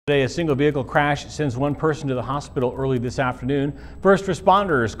Today, a single vehicle crash sends one person to the hospital early this afternoon. First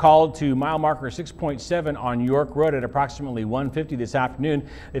responders called to mile marker 6.7 on York Road at approximately 1:50 this afternoon.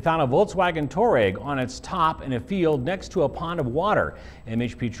 They found a Volkswagen Touareg on its top in a field next to a pond of water.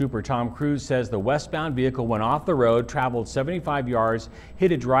 MHP Trooper Tom Cruise says the westbound vehicle went off the road, traveled 75 yards,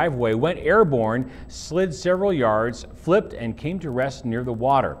 hit a driveway, went airborne, slid several yards, flipped, and came to rest near the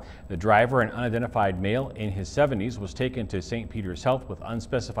water. The driver, an unidentified male in his 70s, was taken to St. Peter's Health with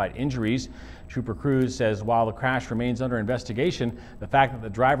unspecified injuries. Trooper Cruz says while the crash remains under investigation, the fact that the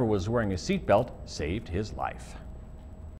driver was wearing a seatbelt saved his life.